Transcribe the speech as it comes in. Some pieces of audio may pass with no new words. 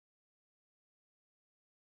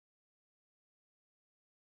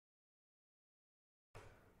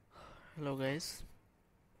Hello guys,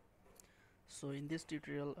 so in this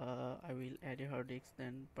tutorial I will add a hard disk,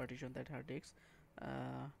 then partition that hard disk.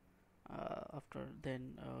 After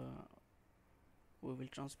then we will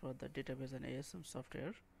transfer the database and ASM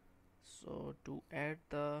software. So to add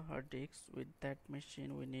the hard disk with that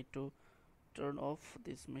machine, we need to turn off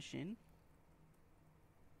this machine.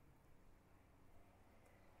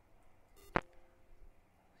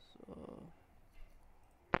 So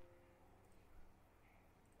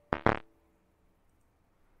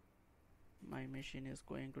my machine is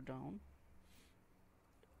going to down.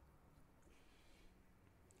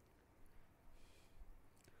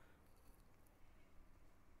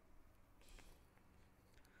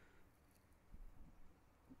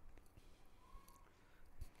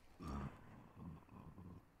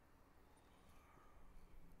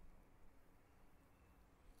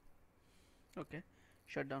 Okay,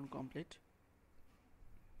 shutdown complete.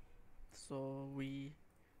 So we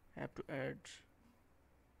have to add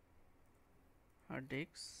hard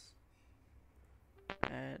disk,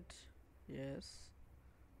 add, yes,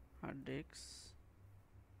 hard disk,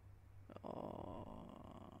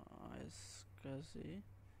 SCSI,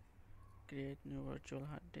 create new virtual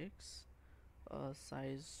hard disk.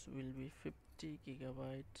 Size will be 50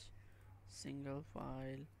 gigabyte, single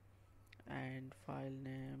file, and file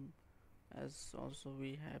name. As also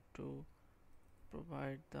we have to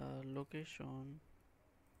provide the location.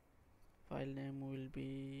 File name will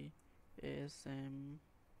be ASM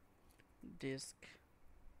disk.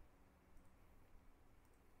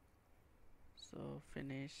 So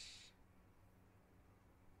finish.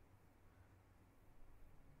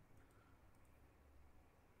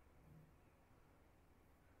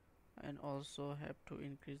 And also have to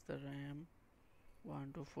increase the RAM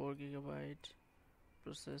 1 to 4 gigabyte,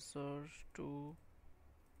 processor 2.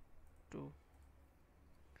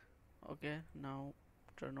 Okay, now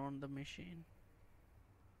turn on the machine.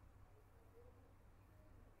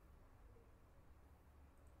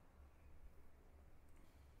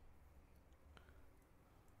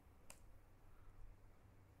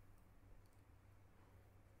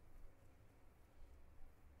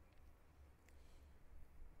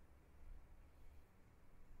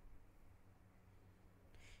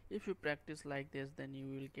 If you practice like this, then you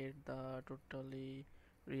will get the totally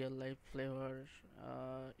real life flavor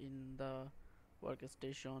in the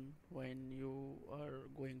workstation. When you are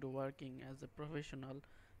going to working as a professional,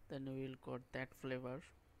 then you will got that flavor.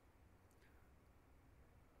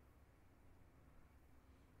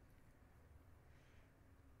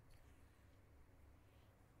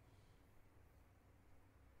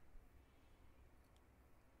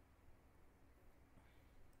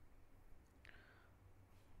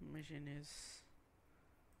 Machine is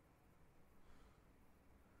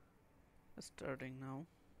starting now.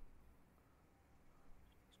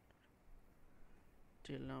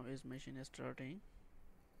 Till now is machine is starting.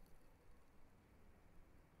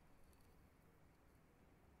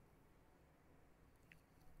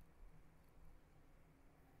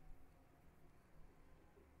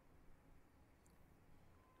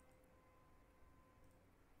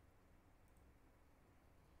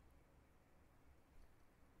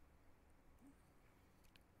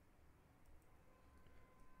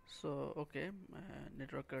 So okay,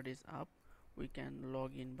 network card is up. We can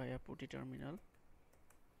log in via PuTTY terminal.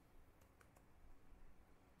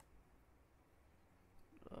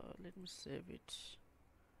 Let me save it.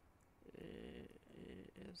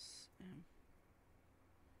 ASM.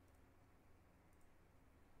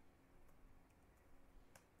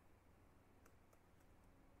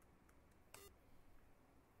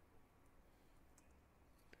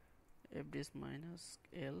 fdisk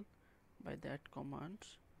 -l. By that command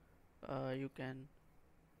you can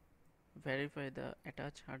verify the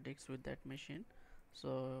attached hard disks with that machine.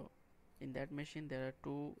 So in that machine there are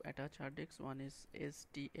two attached hard disks. One is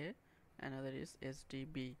SDA, another is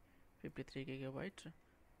SDB 53 gigabyte,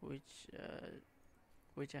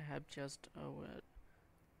 which I have just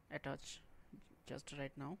attached just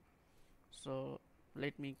right now. So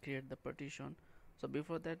let me create the partition. So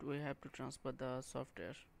before that we have to transfer the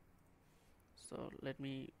software. So let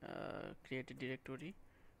me create a directory,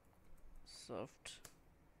 soft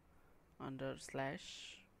under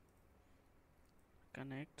slash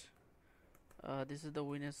connect. This is the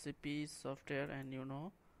WinSCP software, and you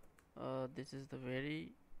know this is the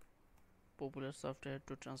very popular software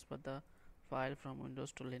to transfer the file from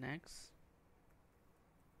Windows to Linux.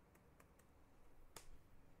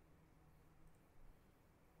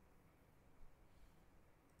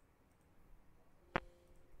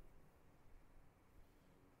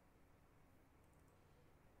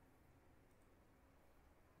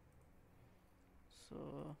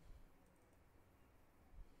 So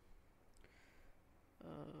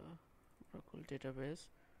Oracle database,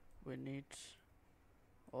 we need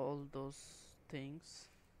all those things.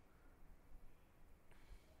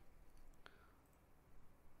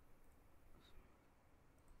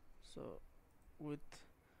 So with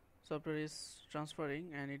software is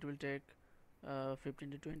transferring and it will take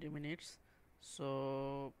 15 to 20 minutes.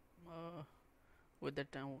 So with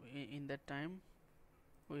that time, in that time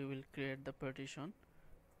we will create the partition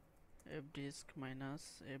fdisk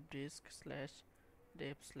minus fdisk slash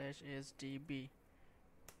dep slash sdb,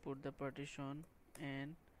 put the partition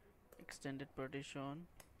and extended partition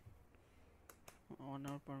on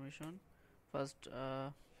our permission. First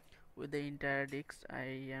with the entire disk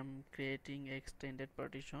I am creating extended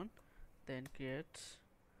partition, then create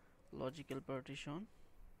logical partition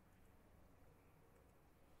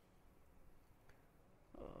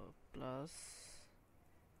plus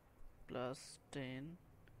 10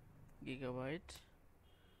 gigabyte,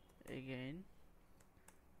 again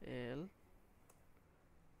L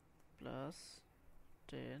plus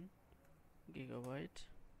 10 gigabyte,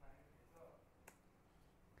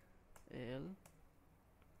 L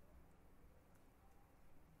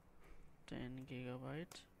 10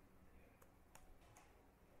 gigabyte,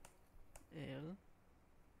 L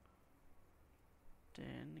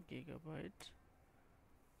 10 gigabyte.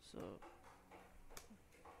 So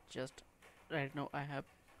just right now I have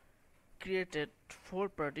created 4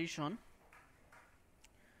 partition.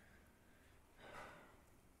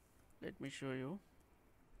 Let me show you.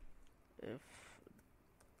 If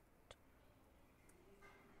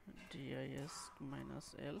dis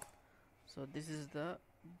minus L, so this is the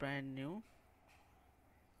brand new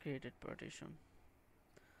created partition.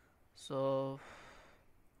 So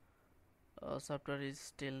software is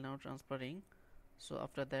still now transferring, so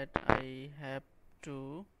after that I have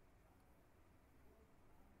to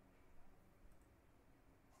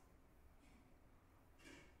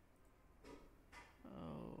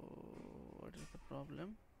what is the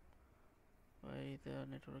problem, why the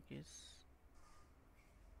network is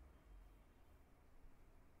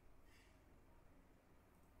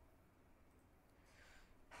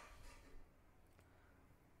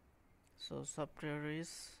so software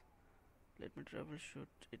is, let me troubleshoot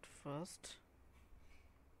it first.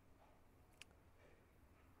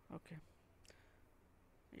 Okay,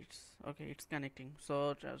 it's connecting.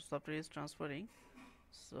 So software is transferring,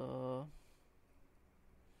 so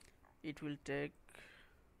it will take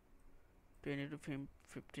 20 to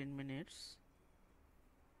 15 minutes.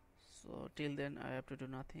 So till then I have to do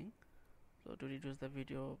nothing. So to reduce the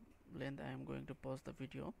video length I am going to pause the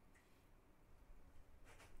video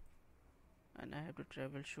and I have to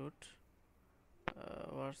troubleshoot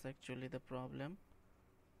what's actually the problem.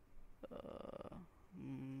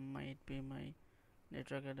 Might be my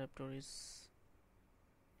network adapter is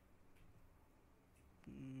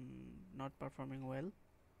not performing well.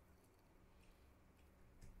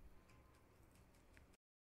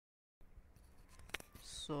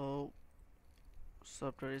 So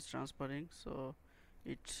software is transferring, so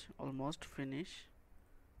it's almost finished.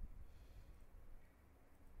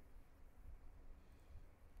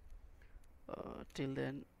 Till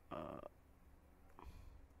then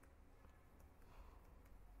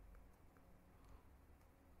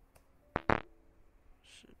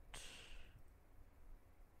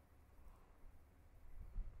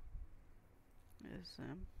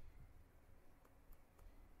ASM.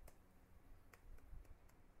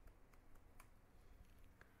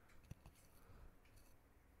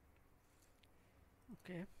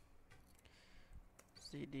 Okay,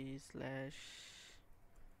 cd slash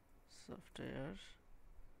software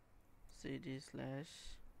cd slash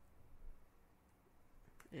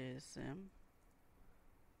ASM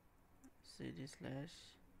cd slash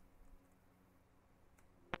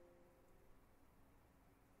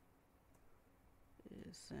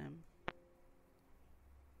ASM.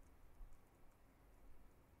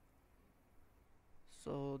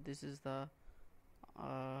 So this is the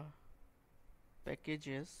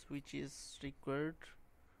packages which is required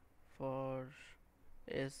for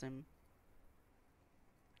ASM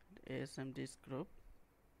disk group.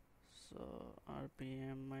 So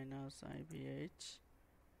rpm minus ibh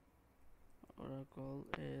Oracle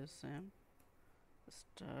ASM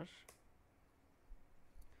star.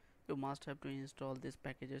 You must have to install these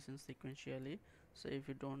packages in sequentially. So if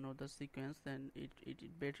you don't know the sequence, then it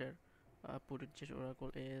better put it just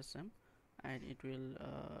Oracle ASM and it will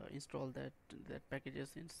install that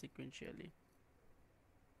packages in sequentially.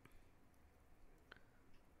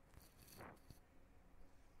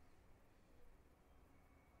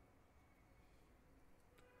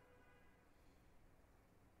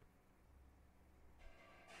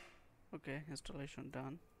 Okay, installation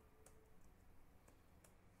done.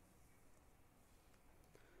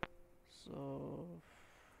 So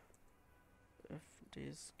f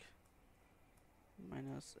disk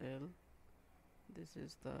minus L, this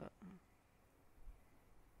is the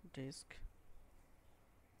disk.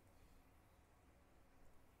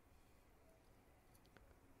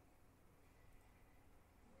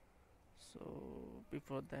 So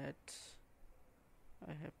before that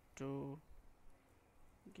I have to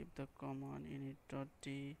give the command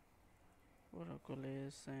init.d Oracle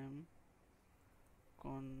ASM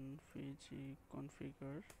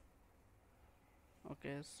configure.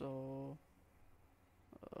 Okay, so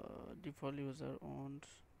default user owned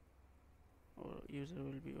or user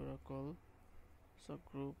will be Oracle, so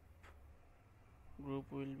group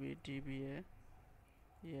will be DBA,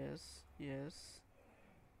 yes,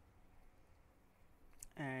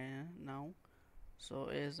 and now so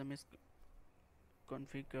ASM is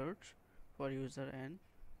configured for user and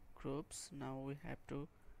groups. Now we have to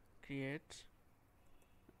create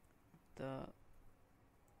the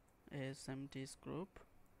ASM disk group,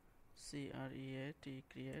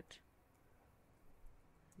 create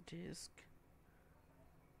disk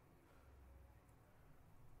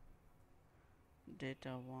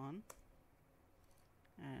data 1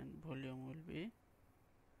 and volume will be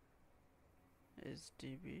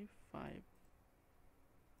SDB 5.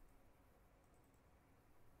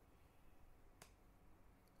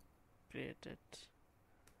 Created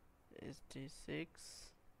SD6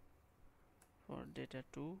 for data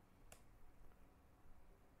 2,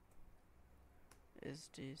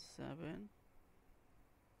 SD7,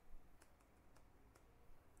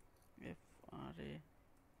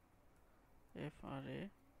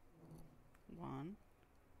 FRA1,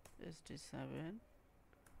 SD7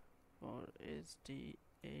 for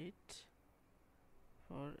SD8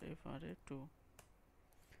 for FRA2.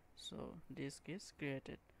 So disk is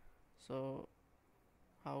created. So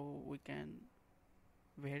how we can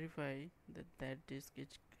verify that disk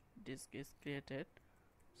is created?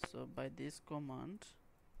 So by this command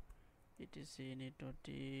etc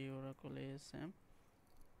init.d Oracle ASM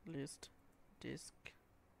list disk.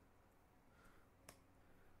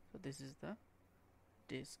 So this is the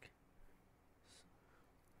disk.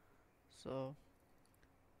 So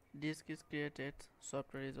disk is created,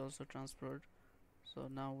 software is also transferred. So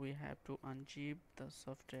now we have to unzip the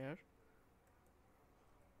software,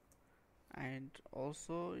 and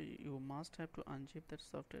also you must have to unzip that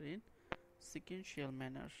software in sequential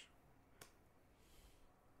manner.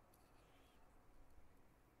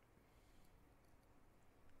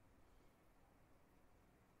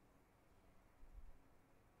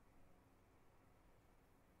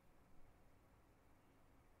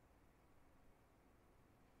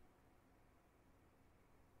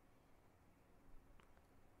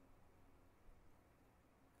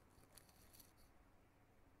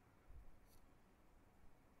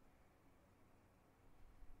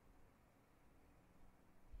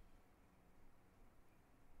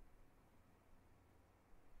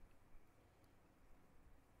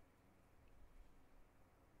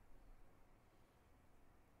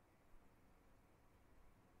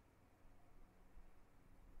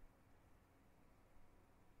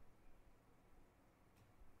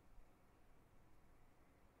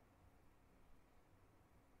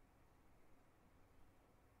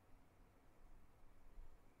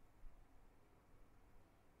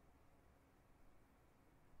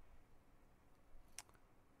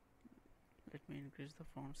 Let me increase the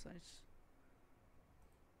font size.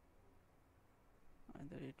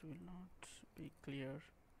 Either it will not be clear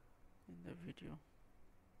in the video.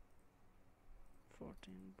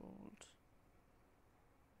 14 bold.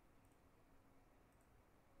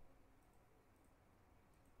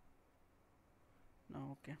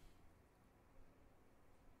 Now okay.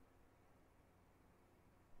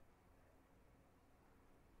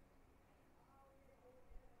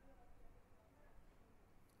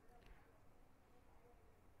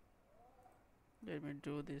 Let me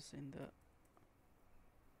do this in the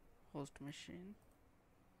host machine.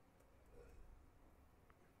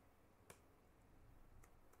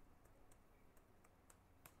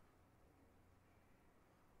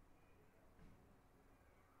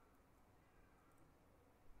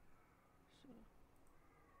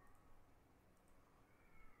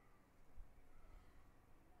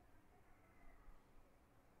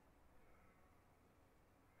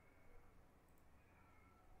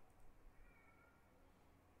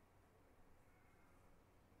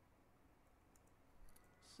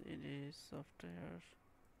 CD software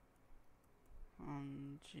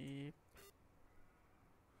unzip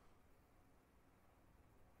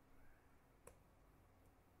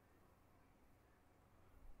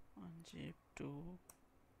to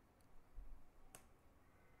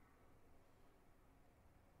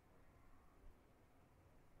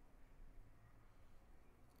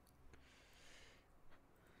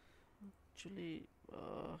actually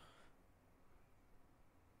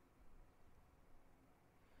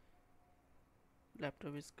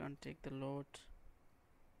laptop is can't take the load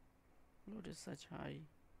is such high.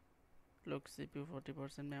 Look, CPU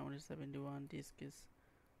 40%, memory 71, disk is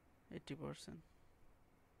 80%.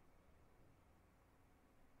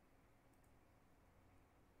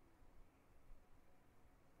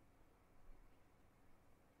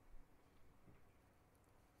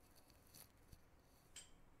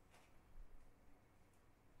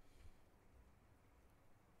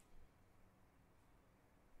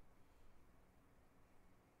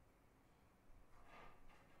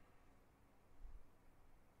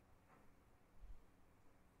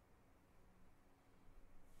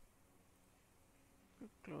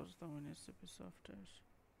 Close the WinSCP software.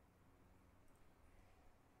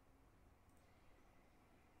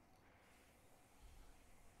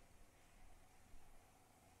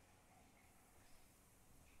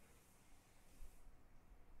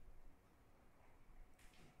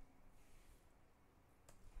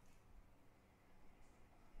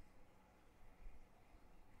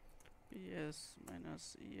 PS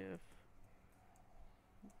minus EF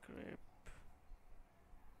grep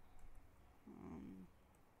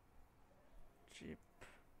chip.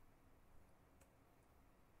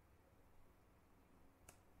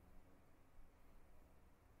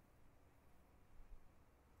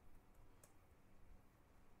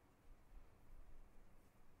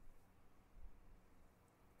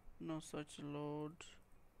 No such load.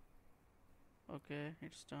 Okay,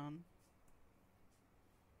 it's done.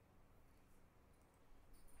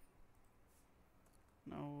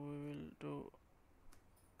 Now we will do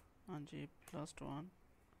unzip last one,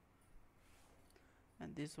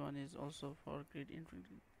 and this one is also for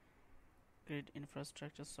grid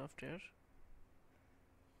infrastructure software.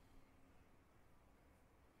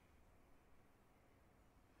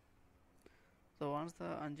 So once the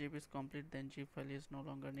unzip is complete, then zip file is no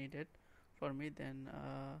longer needed for me. Then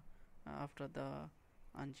after the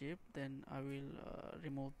unzip, then I will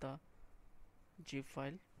remove the zip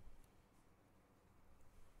file.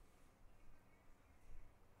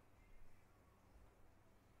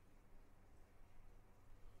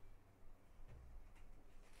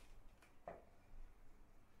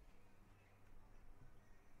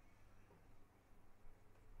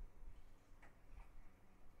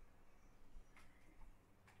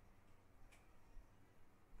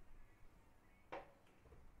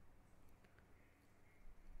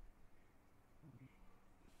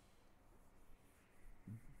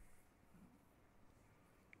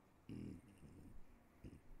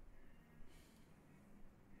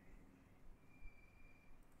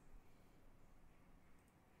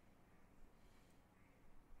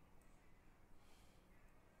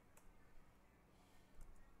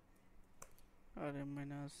 RM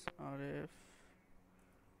minus RF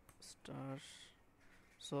star.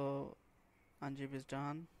 So unzip is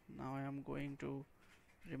done. Now I am going to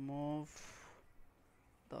remove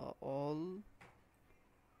the all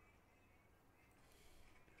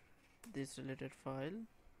this related file.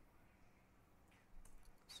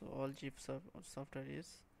 So all zip software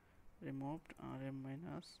is removed. RM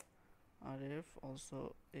minus RF,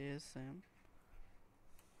 also ASM.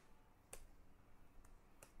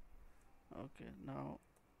 Okay, now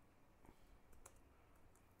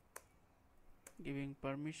giving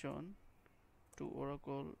permission to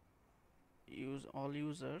Oracle use all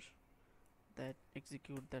users that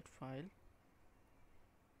execute that file.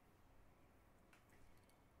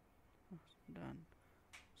 Done.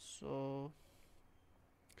 So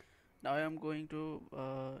now I am going to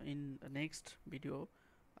in the next video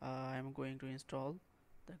I am going to install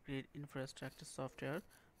the grid infrastructure software,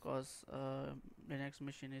 because Linux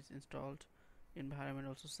machine is installed, environment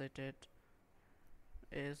also set it,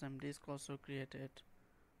 ASM disk also created,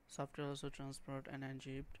 software also transferred and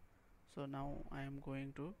unzipped. So now I am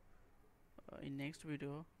going to in next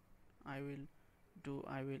video I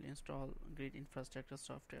will install grid infrastructure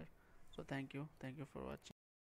software. So thank you for watching.